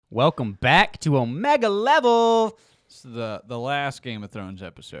Welcome back to Omega Level. It's the last Game of Thrones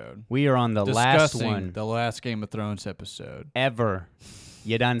episode. We are on the last one The last Game of Thrones episode. ever.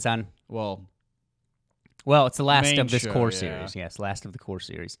 You done, son? Well, it's the last main of this show, core yeah. series. Yes, last of the core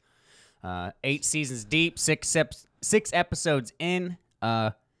series. 8 seasons deep, six episodes in.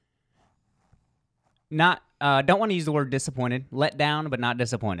 Don't want to use the word disappointed. Let down, but not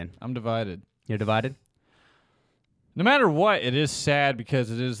disappointed. I'm divided. You're divided? No matter what, it is sad because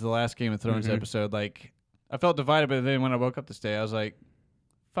it is the last Game of Thrones episode. Like, I felt divided, but then when I woke up this day, I was like,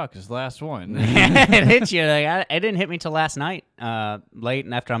 fuck, it's the last one. It hits you. Like, it didn't hit me till last night, late,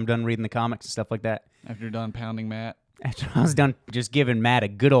 and after I'm done reading the comics and stuff like that. After you're done pounding Matt. After I was done just giving Matt a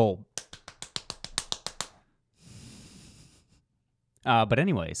good old... but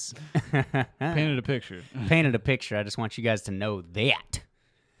anyways. Painted a picture. Painted a picture. I just want you guys to know that.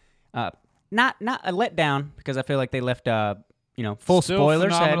 Not a letdown, because I feel like they left, full Still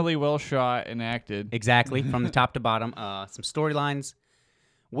spoilers. phenomenally well shot and acted. Exactly, from the top to bottom. Some storylines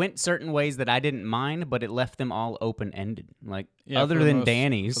went certain ways that I didn't mind, but it left them all open-ended. Like, Yeah, other for the than most-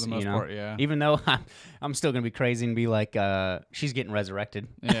 Dany's, for the most part, yeah. Even though I'm still going to be crazy and be like, she's getting resurrected.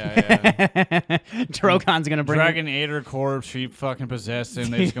 Yeah. Drogon's going to bring her. Dragon ate her corpse. She fucking possessed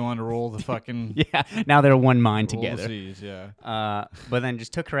him. They just go on to roll the fucking... Yeah, now they're one mind roll the together. seas, yeah. But then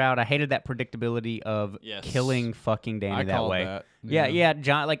just took her out. I hated that predictability of Yes. killing fucking Dany I that called way. that. Yeah,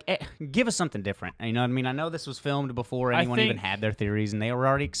 John. Like, give us something different. You know what I mean? I know this was filmed before anyone even think- had their theories, and they were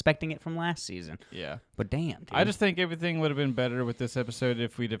already expecting it from last season. Yeah. But damn, dude. I just think everything would have been better with this episode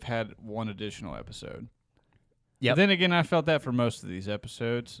if we'd have had one additional episode. Yep. But then again, I felt that for most of these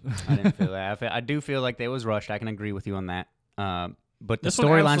episodes. I didn't feel that. I do feel like they was rushed. I can agree with you on that. But the This one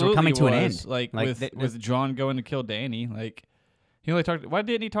storylines were coming to an absolutely end. was, Like, with Jon going to kill Dany, like he only talked. Why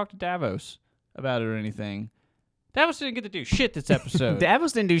didn't he talk to Davos about it or anything? Davos didn't get to do shit this episode.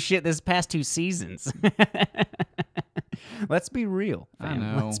 Davos didn't do shit this past 2 seasons. Let's be real, fam.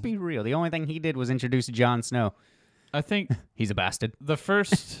 I know. Let's be real. The only thing he did was introduce Jon Snow. I think He's a bastard. the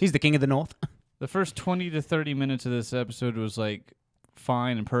first He's the king of the North. the first 20 to 30 minutes of this episode was like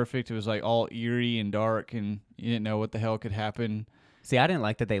fine and perfect. It was like all eerie and dark, and you didn't know what the hell could happen. See, I didn't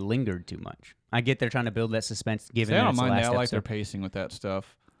like that they lingered too much. I get they're trying to build that suspense, given See, I that don't it's the mind last that. I like their episode. pacing with that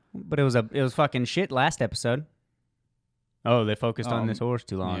stuff. But it was fucking shit last episode. Oh, they focused on this horse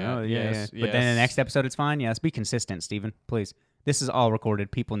too long. yeah, Oh, yes, But then the yes. next episode, it's fine. Yes, be consistent, Steven. Please. This is all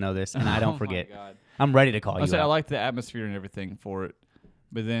recorded. People know this, and I don't forget. Oh my God. I'm ready to call you I out. like the atmosphere and everything for it.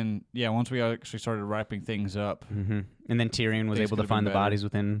 But then, yeah, once we actually started wrapping things up, Mm-hmm. And then Tyrion was Things able to could've find the been better. bodies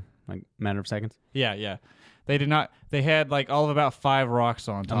within like a matter of seconds. yeah. They did not. They had like all of about 5 rocks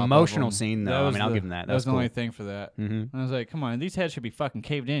on top. Emotional of them. scene, though. That I was mean, I'll the- give them that. That was the cool. only thing for that. Mm-hmm. I was like, come on, these heads should be fucking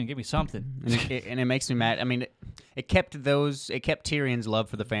caved in. Give me something. And it makes me mad. I mean, it kept Tyrion's love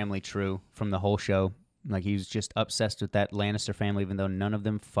for the family true from the whole show. Like, he was just obsessed with that Lannister family, even though none of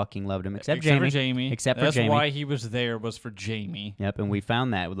them fucking loved him except Jaime. for Jaime. Except for That's Jaime. why he was there, was for Jaime. Yep, and we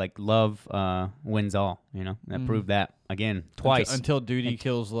found that. Like, love wins all, that proved that. Again, twice. Until duty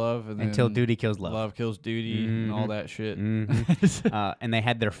kills love. And Until then duty kills love. Love kills duty and all that shit. And they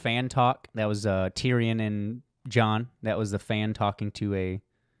had their fan talk. That was Tyrion and Jon. That was the fan talking to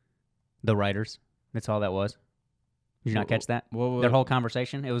the writers. That's all that was. Did you not catch that? Their whole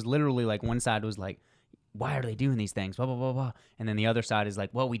conversation? It was literally like one side was like, why are they doing these things? Blah, blah, blah, blah. And then the other side is like,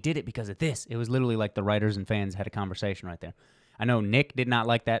 well, we did it because of this. It was literally like the writers and fans had a conversation right there. I know Nick did not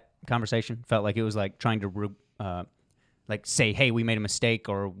like that conversation. Felt like it was like trying to like say, hey, we made a mistake,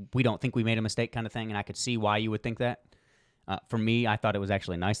 or we don't think we made a mistake kind of thing. And I could see why you would think that. For me, I thought it was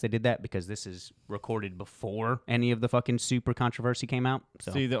actually nice they did that because this is recorded before any of the fucking super controversy came out.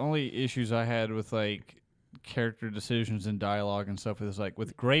 So. See, the only issues I had with like character decisions and dialogue and stuff is like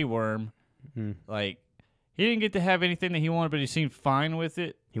with Grey Worm, like he didn't get to have anything that he wanted, but he seemed fine with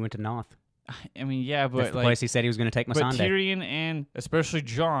it. He went to Noth. I mean, yeah, but That's the like, place he said he was going to take but Missandei. Tyrion and especially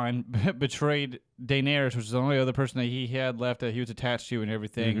Jon betrayed Daenerys, which is the only other person that he had left that he was attached to and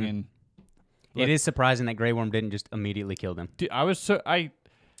everything. Mhm. And It is surprising that Grey Worm didn't just immediately kill them. dude,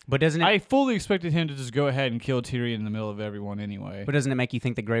 But doesn't it? I fully expected him to just go ahead and kill Tyrion in the middle of everyone anyway. But doesn't it make you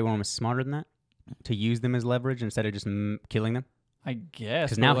think that Grey Worm is smarter than that? To use them as leverage instead of just killing them? I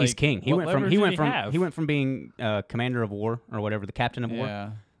guess Because now but, he's like, king. He what went leverage did have? from being commander of war or whatever, the captain of war,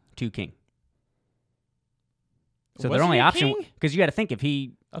 Yeah. to king. So Was their only he a option, king? because you got to think if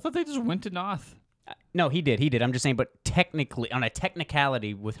he. I thought they just went to Noth. No, he did. I'm just saying, but technically, on a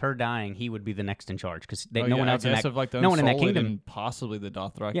technicality, with her dying, he would be the next in charge because no one else in that. of like the no one in that Unsullied kingdom. and possibly the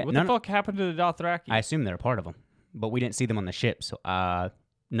Dothraki. Yeah, what none the of- fuck happened to the Dothraki? I assume they're a part of them, but we didn't see them on the ship. So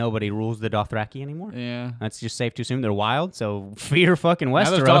nobody rules the Dothraki anymore. Yeah. That's just safe to assume. They're wild, so fear fucking Westeros. Now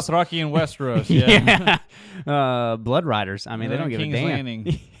there's Dothraki in Westeros, yeah. Blood Riders. I mean, they don't give King's a damn.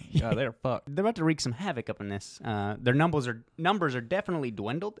 Landing. God, they're fucked. They're about to wreak some havoc up in this. Their numbers are definitely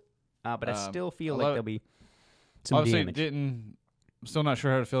dwindled, but I still feel like there'll be some obviously damage. I'm still not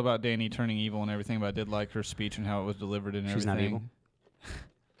sure how to feel about Dany turning evil and everything, but I did like her speech and how it was delivered and She's everything. not evil.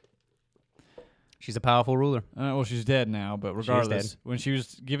 She's a powerful ruler. Well, she's dead now, but regardless, when she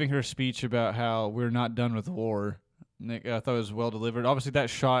was giving her speech about how we're not done with the war, Nick, I thought it was well delivered. Obviously, that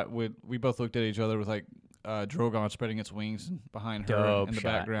shot, we both looked at each other with like Drogon spreading its wings behind her in the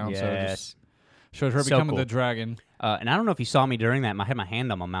background. Yes. So it just showed her So becoming cool. the dragon. And I don't know if you saw me during that. I had my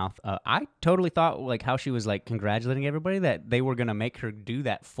hand on my mouth. I totally thought like how she was like congratulating everybody that they were gonna make her do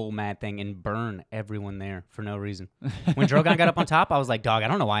that full mad thing and burn everyone there for no reason. When Drogon got up on top, I was like, dog, I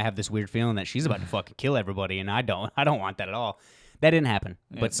don't know why I have this weird feeling that she's about to fucking kill everybody, and I don't want that at all. That didn't happen,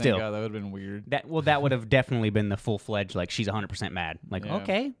 Yeah, but thank still, God, that would have been weird. that would have definitely been the full fledged like she's 100% mad. Like, Yeah.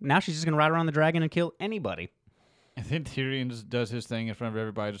 okay, now she's just gonna ride around the dragon and kill anybody. And then Tyrion just does his thing in front of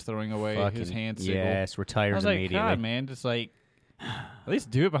everybody, just throwing away his Fucking- hand signal. Yes, I retires was like, immediately. God, man, just like at least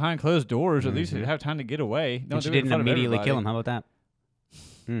do it behind closed doors. At least have time to get away. Don't And she do it in didn't front of immediately kill him. everybody. How about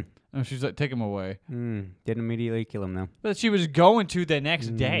that? No, she's like, take him away. Didn't immediately kill him though. But she was going to the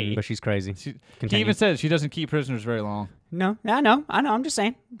next day. But she's crazy. He Continue. even says she doesn't keep prisoners very long. No, I know. I'm just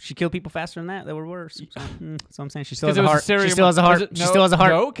saying she killed people faster than that were worse. So, that's what I'm saying. She still has it a was heart. ceremony. She still has a heart. She still has a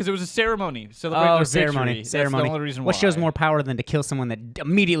heart. No, because it was a ceremony. Celebrating Oh, their ceremony. victory. Ceremony. That's the only reason why. What shows more power than to kill someone that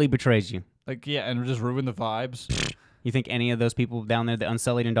immediately betrays you? Like, yeah, and just ruin the vibes. You think any of those people down there, the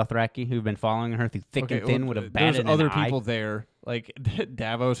Unsullied and Dothraki, who've been following her through thick and thin, would have batted There's other an eye? people there, like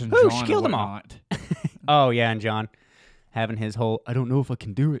Davos and Who? Jon She killed and them all. whatnot. Oh yeah, and John having his whole I don't know if I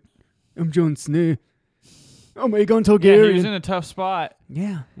can do it. I'm Jon Snow. I'm Aegon Yeah, Targaryen. he was in a tough spot.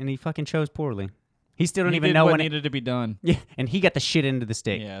 Yeah, and he fucking chose poorly. He still don't He even did know what when needed to be done. Yeah, and he got the shit into the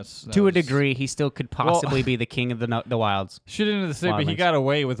stick. Yes, To a degree, he still could possibly be the king of the wilds. Shit into the stick, but he Wildlings. got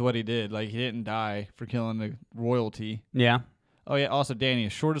away with what he did. Like, he didn't die for killing the royalty. Yeah. Oh yeah, also Dany,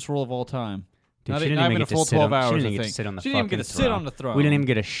 shortest rule of all time. Dude, Not she even didn't even a get to full sit 12 on- she hours. didn't I even get to think. sit on the She didn't even get to fucking sit throne. on the throne. We didn't even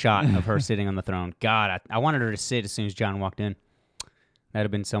get a shot of her sitting on the throne. God, I wanted her to sit as soon as John walked in. That'd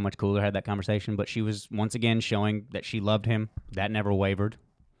have been so much cooler, had that conversation. But she was once again showing that she loved him. That never wavered.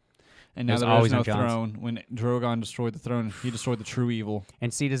 And now It was that there's always no on Jon's. throne, when Drogon destroyed the throne, he destroyed the true evil.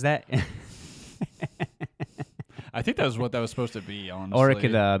 And see, does that... I think that was what that was supposed to be, honestly. or it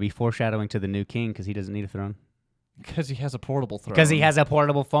could be foreshadowing to the new king because he doesn't need a throne. Because he has a portable throne. Because he has a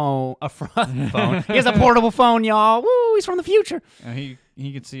portable phone. Phone. He has a portable phone, y'all. Woo, he's from the future. And he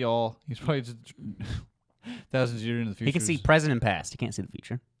can see all. He's probably just thousands of years into the future. He can see present and past. He can't see the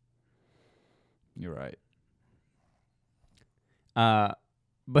future. You're right.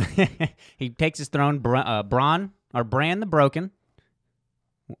 But he takes his throne, Bran the Broken.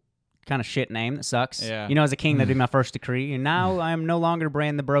 Kind of shit name that sucks. Yeah. You know, as a king, that'd be my first decree. And now I am no longer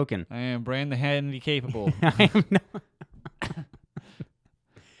Bran the Broken. I am Bran the Handy Capable. I am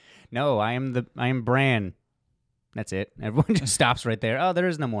no, I am Bran. That's it. Everyone just stops right there. Oh, there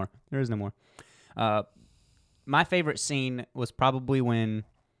is no more. There is no more. My favorite scene was probably when,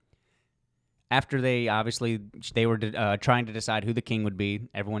 after they were trying to decide who the king would be.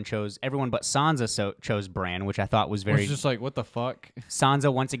 Everyone but Sansa chose Bran, which I thought was very. It's just like, what the fuck?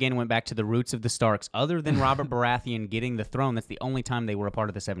 Sansa once again went back to the roots of the Starks. Other than Robert Baratheon getting the throne, that's the only time they were a part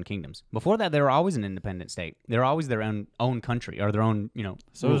of the Seven Kingdoms. Before that, they were always an independent state. They were always their own country or their own,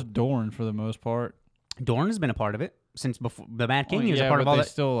 So is Dorne for the most part. Dorne has been a part of it since before the Mad King. He was yeah, a part but of all they that.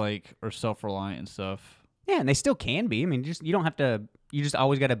 still like are self-reliant and stuff. Yeah, and they still can be. I mean, you don't have to. You just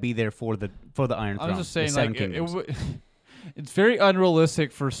always got to be there for the Iron Throne. I was just saying, the Seven like, Kingdoms. it's very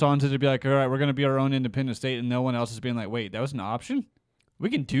unrealistic for Sansa to be like, all right, we're going to be our own independent state, and no one else is being like, wait, that was an option? We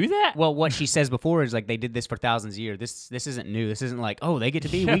can do that? Well, what she says before is like they did this for thousands of years. This isn't new. This isn't like, oh, they get to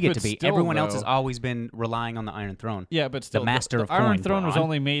be, Yeah, we get but to be. still, Everyone else though. has always been relying on the Iron Throne. Yeah, but still, master the of Iron coin, Throne was Bronn.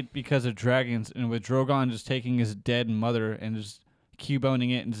 only made because of dragons, and with Drogon just taking his dead mother and just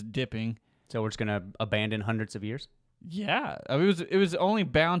Q-boning it and just dipping. So we're just gonna abandon hundreds of years. Yeah, I mean, it was only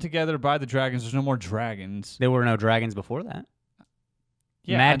bound together by the dragons. There's no more dragons. There were no dragons before that.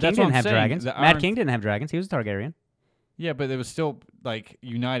 Yeah, Mad King that's what didn't I'm have saying. dragons. The Mad Iron- King didn't have dragons. He was a Targaryen. Yeah, but it was still like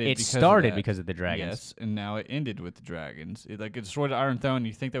united. It because started of that. because of the dragons. Yes, and now it ended with the dragons. It destroyed the Iron Throne.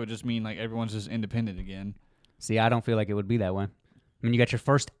 You think that would just mean like everyone's just independent again? See, I don't feel like it would be that way. I mean, you got your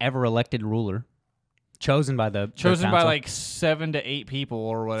first ever elected ruler chosen by the like 7 to 8 people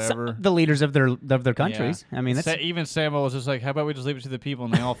or whatever. The leaders of their countries. Yeah. I mean, even Samuel was just like, "How about we just leave it to the people?"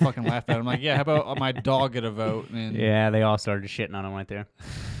 And they all fucking laughed at him. Like, "Yeah, how about my dog get a vote?" And yeah, they all started shitting on him right there.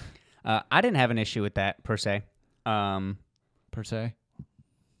 I didn't have an issue with that per se. Per se.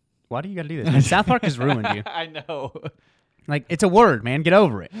 Why do you got to do this? Man? South Park has ruined you. I know. Like, it's a word, man. Get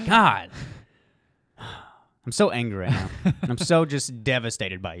over it. God. I'm so angry right now. I'm so just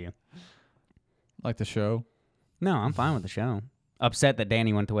devastated by you. Like the show? No, I'm fine with the show. Upset that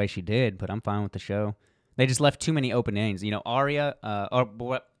Danny went the way she did, but I'm fine with the show. They just left too many open ends. You know, Arya,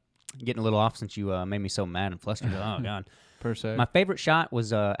 getting a little off since you made me so mad and flustered. Oh, God. Per se. My favorite shot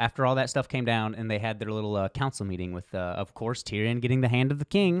was after all that stuff came down and they had their little council meeting with, of course, Tyrion getting the hand of the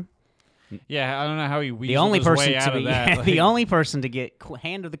king. Yeah, I don't know how he weaseled his way out of that. Like, the only person to get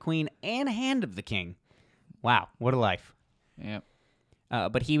hand of the queen and hand of the king. Wow, what a life. Yep.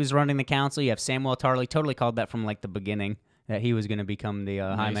 But he was running the council. You have Samuel Tarly, totally called that from like the beginning, that he was going to become the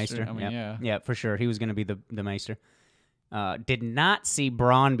High Maester. I mean, yeah, for sure. He was going to be the Maester. Did not see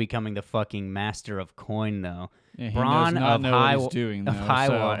Bronn becoming the fucking Master of Coin, though. Yeah, Bronn of High what he's doing, though,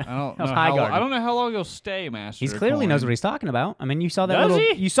 Highwater. I don't know how long he'll stay Master. He clearly knows what he's talking about. I mean, you saw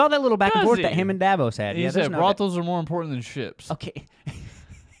that you saw that little back and forth that him and Davos had. He said brothels are more important than ships. Okay.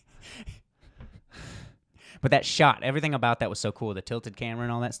 But that shot, everything about that was so cool. The tilted camera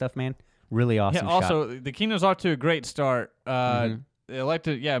and all that stuff, man. Really awesome shot. Also, the Kingdom's off to a great start. They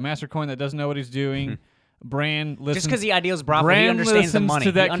elected, Master Coin that doesn't know what he's doing. Bran listens. Just because the ideal's brothel, he understands the money.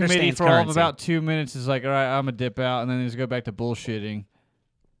 To that committee for all of about 2 minutes. Is like, all right, I'm going to dip out. And then he's go back to bullshitting.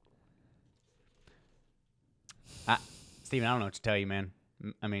 Steven, I don't know what to tell you, man.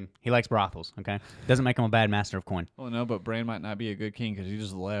 I mean, he likes brothels, okay? Doesn't make him a bad Master of Coin. Well, no, but Bran might not be a good king because he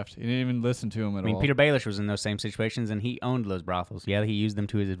just left. He didn't even listen to him at all. I mean, Peter Baelish was in those same situations, and he owned those brothels. Yeah, he used them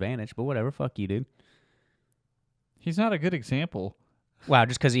to his advantage, but whatever. Fuck you, dude. He's not a good example. Wow,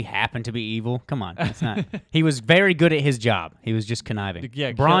 just because he happened to be evil? Come on. It's not. He was very good at his job. He was just conniving.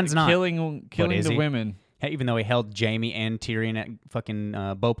 Yeah, Bronn's not. Killing the women. Even though he held Jaime and Tyrion at fucking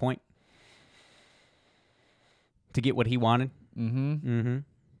bow point to get what he wanted. Mm-hmm.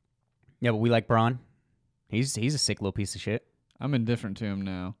 Yeah, but we like Bronn. He's a sick little piece of shit. I'm indifferent to him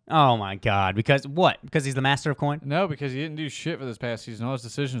now. Oh, my God. Because what? Because he's the Master of Coin? No, because he didn't do shit for this past season. All his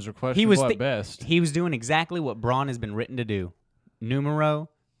decisions were questionable at best. He was doing exactly what Bronn has been written to do. Numero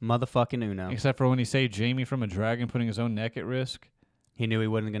motherfucking uno. Except for when he saved Jaime from a dragon, putting his own neck at risk. He knew he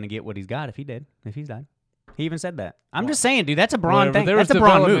wasn't going to get what he's got if he died. He even said that. I'm just saying, dude, that's a Bronn thing. That's a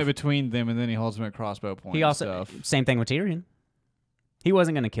Bronn move. Between them, and then he holds him at crossbow point. He also, same thing with Tyrion. He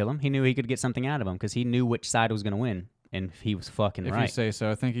wasn't going to kill him. He knew he could get something out of him because he knew which side was going to win, and he was fucking right. If you say so,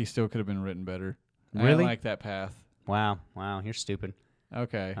 I think he still could have been written better. Really? I didn't like that path. Wow, you're stupid.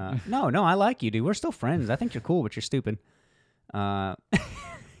 Okay. No, I like you, dude. We're still friends. I think you're cool, but you're stupid. I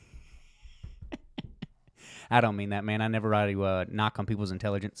don't mean that, man. I never try to knock on people's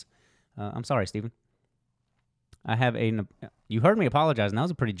intelligence. I'm sorry, Steven. I have you heard me apologize, and that was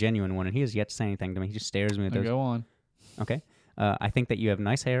a pretty genuine one, and he has yet to say anything to me. He just stares at me with those. Go on. Okay. I think that you have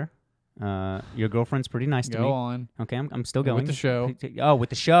nice hair. Your girlfriend's pretty nice to me. Go on. Okay, I'm still going. With the show. Oh, with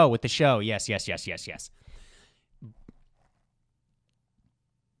the show. Yes.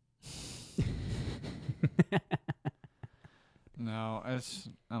 No, I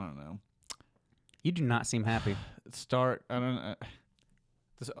don't know. You do not seem happy. I don't know.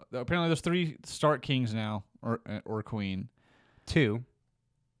 Apparently, there's 3 Stark kings now, or queen. 2.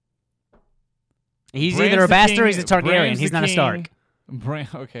 He's either a bastard or he's a Targaryen. He's not a Stark.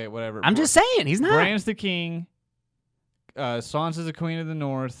 Okay, whatever. I'm just saying, he's not. Bran's the king. Sansa's the queen of the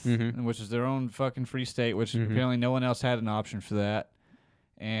north, which is their own fucking free state, which apparently no one else had an option for that.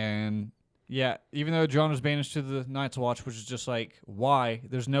 And yeah, even though Jon was banished to the Night's Watch, which is just like, why?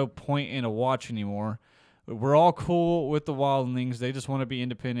 There's no point in a watch anymore. We're all cool with the wildlings. They just want to be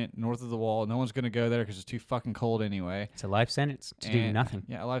independent north of the wall. No one's going to go there because it's too fucking cold anyway. It's a life sentence to do nothing.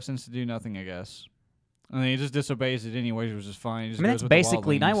 Yeah, a life sentence to do nothing, I guess. And then he just disobeys it anyways, which is fine. He just that's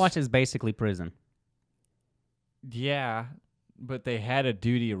basically, Night Watch is basically prison. Yeah, but they had a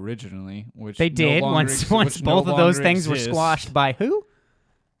duty originally, which they did once both of those things were squashed by who?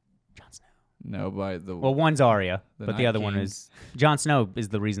 Jon Snow. No, by the one's Arya, but the other one is Jon Snow is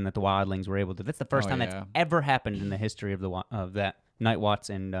the reason that the wildlings were able to. That's the first time that's ever happened in the history of that Night Watch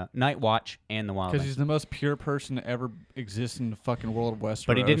and the wildlings. Because he's the most pure person to ever exist in the fucking world of Westeros.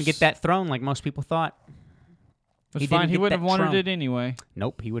 But he didn't get that throne like most people thought. It's fine. He wouldn't have wanted it anyway.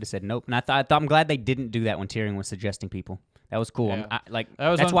 Nope. He would have said nope. And I'm glad they didn't do that when Tyrion was suggesting people. That was cool. Yeah.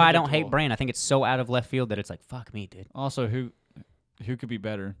 That's why I don't hate Bran. I think it's so out of left field that it's like, fuck me, dude. Also, who could be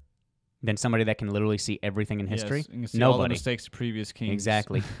better? than somebody that can literally see everything in history? Yes, you can see Nobody. all the mistakes of previous kings.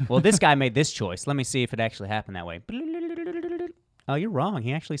 Exactly. Well, this guy made this choice. Let me see if it actually happened that way. Oh, you're wrong.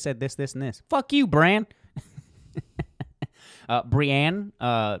 He actually said this, this, and this. Fuck you, Bran. Brienne,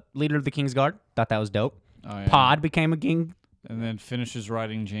 leader of the King's Guard. Thought that was dope. Oh, yeah. Pod became a king. And then finishes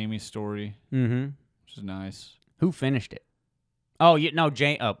writing Jaime's story, which is nice. Who finished it? Oh,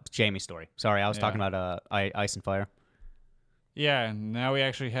 Jaime's story. Sorry, I was talking about Ice and Fire. Yeah, and now we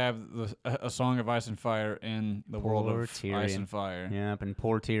actually have a Song of Ice and Fire in the world of Tyrion. Ice and Fire. Yep, and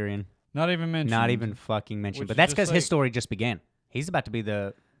poor Tyrion. Not even mentioned. Not even fucking mentioned. But that's because his story just began. He's about to be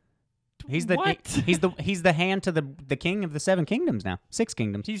the... He's the hand to the king of the 7 kingdoms now. 6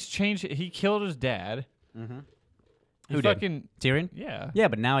 kingdoms. He's changed. He killed his dad. Mm-hmm. Who fucking Tyrion? Yeah. Yeah,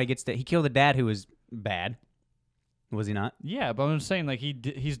 but now he killed a dad who was bad. Was he not? Yeah, but I'm just saying, like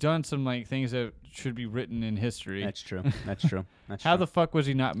he's done some like things that should be written in history. That's true. That's true. How the fuck was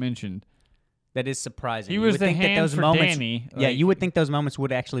he not mentioned? That is surprising. He was the hand for Dany. Yeah, you would think those moments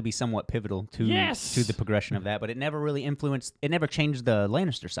would actually be somewhat pivotal to Yes! the progression of that, but it never really influenced. It never changed the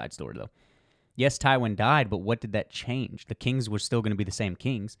Lannister side story though. Yes, Tywin died, but what did that change? The kings were still going to be the same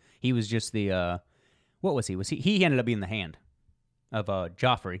kings. He was just the what was he? He ended up being the hand of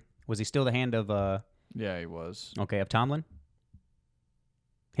Joffrey. Was he still the hand of Yeah, he was. Okay, of Tomlin?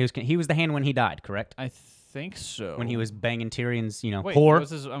 He was the hand when he died, correct? I think so. When he was banging Tyrion's, Wait, whore.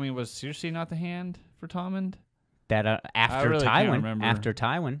 was Cersei not the hand for Tommen? That after really can't Tywin, remember. after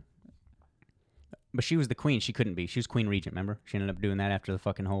Tywin. But she was the queen. She couldn't be. She was queen regent, remember? She ended up doing that after the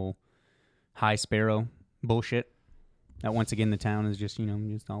fucking whole High Sparrow bullshit. That once again the town is just,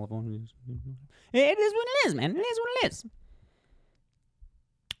 just all of them. It is what it is, man. It is what it is.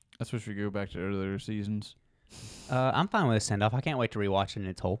 I wish we go back to earlier seasons. I'm fine with a send-off. I can't wait to rewatch it in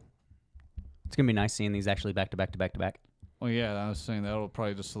its whole. It's going to be nice seeing these actually back to back to back to back. Well, yeah, I was saying that'll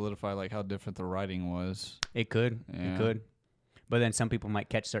probably just solidify like how different the writing was. It could. Yeah. It could. But then some people might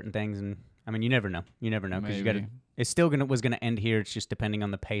catch certain things, and I mean, you never know. You never know because you got to. It's still was gonna end here. It's just depending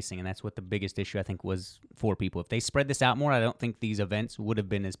on the pacing, and that's what the biggest issue I think was for people. If they spread this out more, I don't think these events would have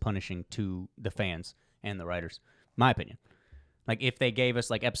been as punishing to the fans and the writers. My opinion. Like if they gave us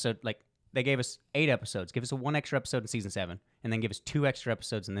they gave us 8 episodes, give us 1 extra episode in season 7, and then give us 2 extra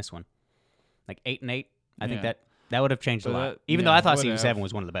episodes in this one, like 8 and 8. I think that would have changed a lot. Even though I thought season 7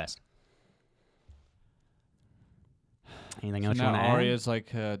 was one of the best. Anything else you want to add? Arya's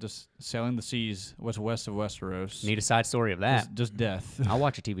like just sailing the seas west of Westeros. Need a side story of that. Just death. I'll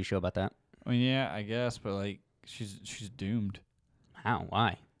watch a TV show about that. I mean, yeah, I guess, but like she's doomed. How?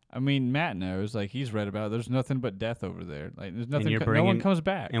 Why? I mean, Matt knows. Like he's read about it. There's nothing but death over there. Like there's nothing. No one comes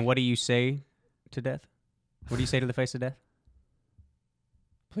back. And what do you say to death? What do you say to the face of death?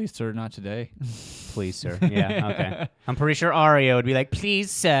 Please, sir, not today. Please, sir. Yeah. Okay. I'm pretty sure Arya would be like,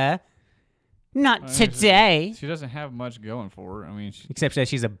 please, sir. Not today. She doesn't have much going for her. I mean, except that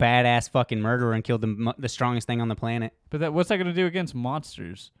she's a badass fucking murderer and killed the strongest thing on the planet. But what's that going to do against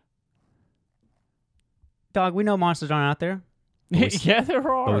monsters? Dog, we know monsters aren't out there. Yeah, there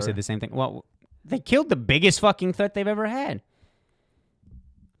are. But we said the same thing. Well, they killed the biggest fucking threat they've ever had.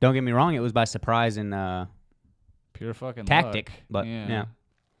 Don't get me wrong; it was by surprise and pure fucking tactic. Luck. But yeah,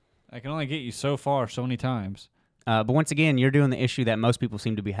 I can only get you so far, so many times. But once again, you're doing the issue that most people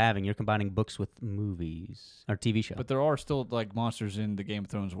seem to be having. You're combining books with movies or TV shows. But there are still like monsters in the Game of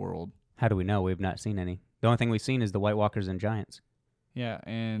Thrones world. How do we know? We've not seen any. The only thing we've seen is the White Walkers and giants. Yeah,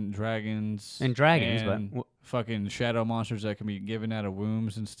 and dragons. But fucking shadow monsters that can be given out of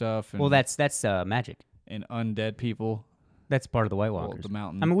wombs and stuff. And well, that's magic. And undead people. That's part of the White Walkers. Well, the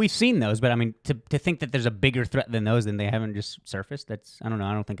mountain. I mean, we've seen those, but I mean, to think that there's a bigger threat than those and they haven't just surfaced, that's, I don't know.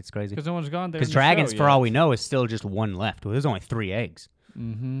 I don't think it's crazy. Because no one's gone there. Because dragons, for all we know, is still just 1 left. Well, there's only 3 eggs.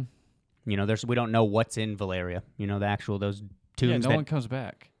 Mm-hmm. We don't know what's in Valyria. Those tombs. Yeah, no one comes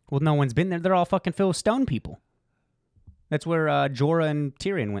back. Well, no one's been there. They're all fucking filled with stone people. That's where Jorah and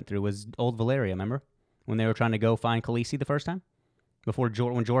Tyrion went through, was old Valyria, remember? When they were trying to go find Khaleesi the first time? When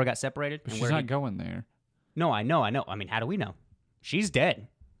Jorah got separated? But she's not going there. No, I know. I mean, how do we know? She's dead.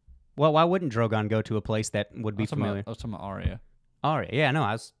 Well, why wouldn't Drogon go to a place that would be familiar? I was talking about Arya. Arya, yeah, no,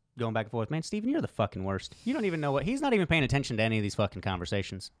 I was going back and forth. Man, Steven, you're the fucking worst. You don't even know what... He's not even paying attention to any of these fucking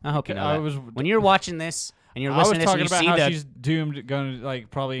conversations. I hope you know that. When you're watching this and you're listening to this and you see I was talking about how she's doomed, going to like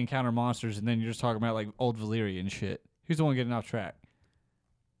probably encounter monsters, and then you're just talking about like old Valyria and shit. Who's the one getting off track?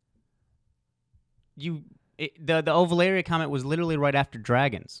 The old Valyria comment was literally right after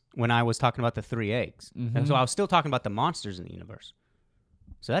dragons when I was talking about the 3 eggs. Mm-hmm. And so I was still talking about the monsters in the universe.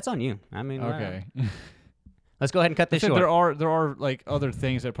 So that's on you. I mean, okay. Let's go ahead and cut this short. There are like other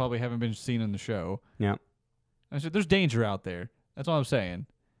things that probably haven't been seen in the show. Yeah. I said there's danger out there. That's all I'm saying.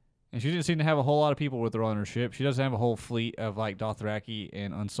 And she didn't seem to have a whole lot of people with her on her ship. She doesn't have a whole fleet of like Dothraki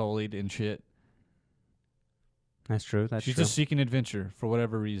and Unsullied and shit. That's true. She's just seeking adventure for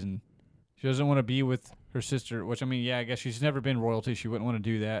whatever reason. She doesn't want to be with her sister, which, I mean, yeah, I guess she's never been royalty. She wouldn't want to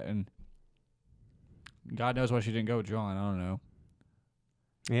do that. And God knows why she didn't go with Jon. I don't know.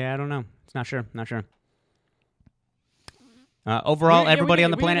 Yeah, I don't know. It's not sure. Not sure. Overall, everybody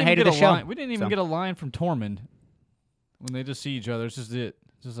on the planet hated the show. We didn't even get a line from Tormund when they just see each other. It's just it.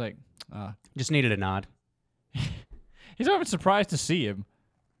 It's just like... just needed a nod. He's not even surprised to see him.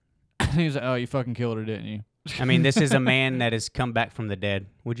 He's like, oh, you fucking killed her, didn't you? I mean, this is a man that has come back from the dead.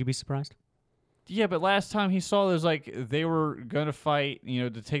 Would you be surprised? Yeah, but last time he saw those, like, they were going to fight, you know,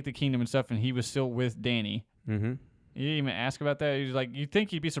 to take the kingdom and stuff, and he was still with Dany. Mm-hmm. You didn't even ask about that? He was like, you'd think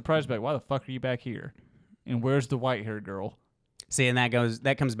he'd be surprised, but like, why the fuck are you back here? And where's the white-haired girl? See, and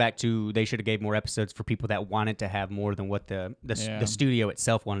that comes back to they should have gave more episodes for people that wanted to have more than what the studio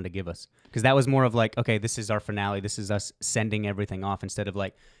itself wanted to give us. Because that was more of like, okay, this is our finale. This is us sending everything off instead of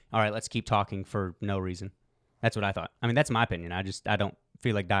like, all right, let's keep talking for no reason. That's what I thought. I mean, that's my opinion. I don't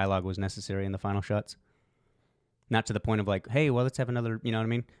feel like dialogue was necessary in the final shots. Not to the point of like, hey, well, let's have another, you know what I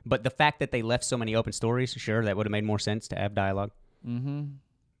mean? But the fact that they left so many open stories, sure, that would have made more sense to have dialogue. Mm-hmm.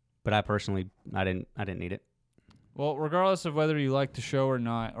 But I personally, I didn't need it. Well, regardless of whether you like the show or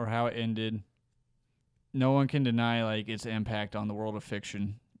not, or how it ended, no one can deny like its impact on the world of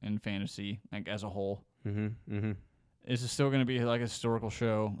fiction and fantasy, like as a whole. Mm-hmm. Mm-hmm. This is still going to be like a historical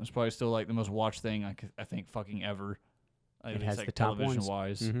show. It's probably still like the most watched thing I think fucking ever. It has like the top television ones.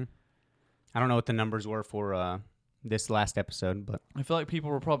 Wise. Mm-hmm. I don't know what the numbers were for this last episode, but I feel like people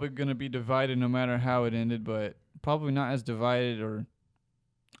were probably going to be divided no matter how it ended, but probably not as divided, or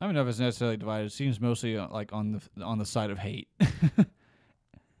I don't know if it's necessarily divided. It seems mostly like on the side of hate.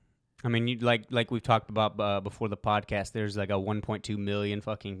 I mean, you like we've talked about before the podcast. There's like a 1.2 million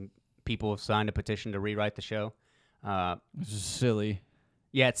fucking people have signed a petition to rewrite the show. Which is silly.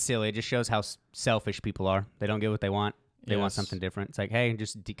 Yeah, it's silly. It just shows how selfish people are. They don't get what they want. They want something different. It's like, hey,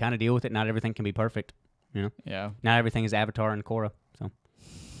 just kind of deal with it. Not everything can be perfect. You know? Yeah. Not everything is Avatar and Korra. So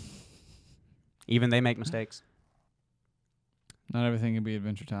even they make mistakes. Not everything can be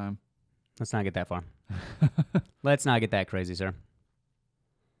Adventure Time. Let's not get that far. Let's not get that crazy, sir.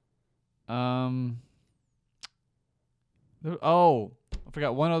 I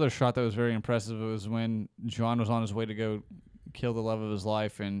forgot one other shot that was very impressive. It was when Jon was on his way to go kill the love of his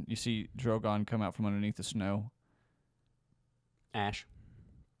life, and you see Drogon come out from underneath the snow. Ash.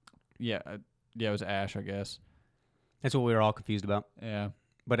 Yeah, it was Ash, I guess. That's what we were all confused about. Yeah.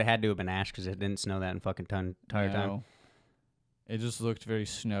 But it had to have been Ash because it didn't snow that entire time. It just looked very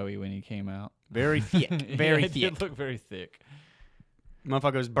snowy when he came out. Very thick. Very thick. It did look very thick.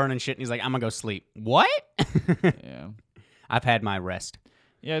 Motherfucker was burning shit, and he's like, I'm going to go sleep. What? Yeah. I've had my rest.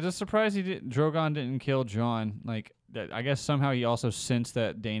 Yeah, just surprised Drogon didn't kill Jon. Like, I guess somehow he also sensed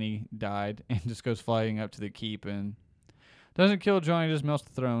that Dany died and just goes flying up to the keep and doesn't kill Jon, he just melts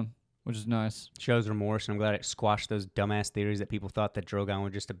the throne, which is nice. Shows remorse, and I'm glad it squashed those dumbass theories that people thought that Drogon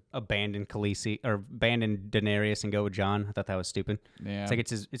would just abandon Khaleesi or abandon Daenerys and go with Jon. I thought that was stupid. Yeah. It's like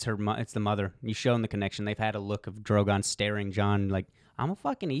it's the mother. You shown the connection. They've had a look of Drogon staring Jon like, I'm gonna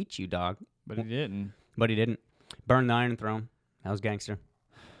fucking eat you, dog. But he didn't. Burn the Iron Throne. That was gangster.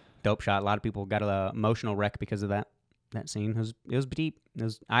 Dope shot. A lot of people got an emotional wreck because of that scene. It was deep.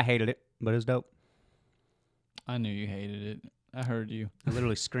 I hated it, but it was dope. I knew you hated it. I heard you. I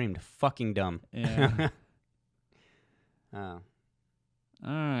literally screamed, fucking dumb. Yeah. Oh. All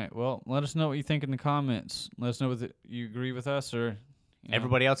right. Well, let us know what you think in the comments. Let us know whether you agree with us or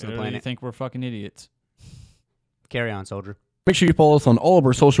everybody else on the planet. You think we're fucking idiots. Carry on, soldier. Make sure you follow us on all of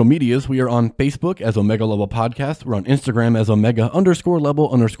our social medias. We are on Facebook as Omega Level Podcast. We're on Instagram as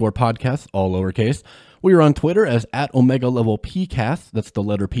Omega_Level_Podcast, all lowercase. We are on Twitter as @Omega Level PCast. That's the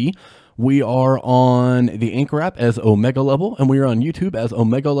letter P. We are on the Anchor app as Omega Level, and we are on YouTube as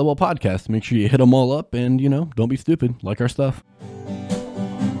Omega Level Podcast. Make sure you hit them all up and, don't be stupid. Like our stuff.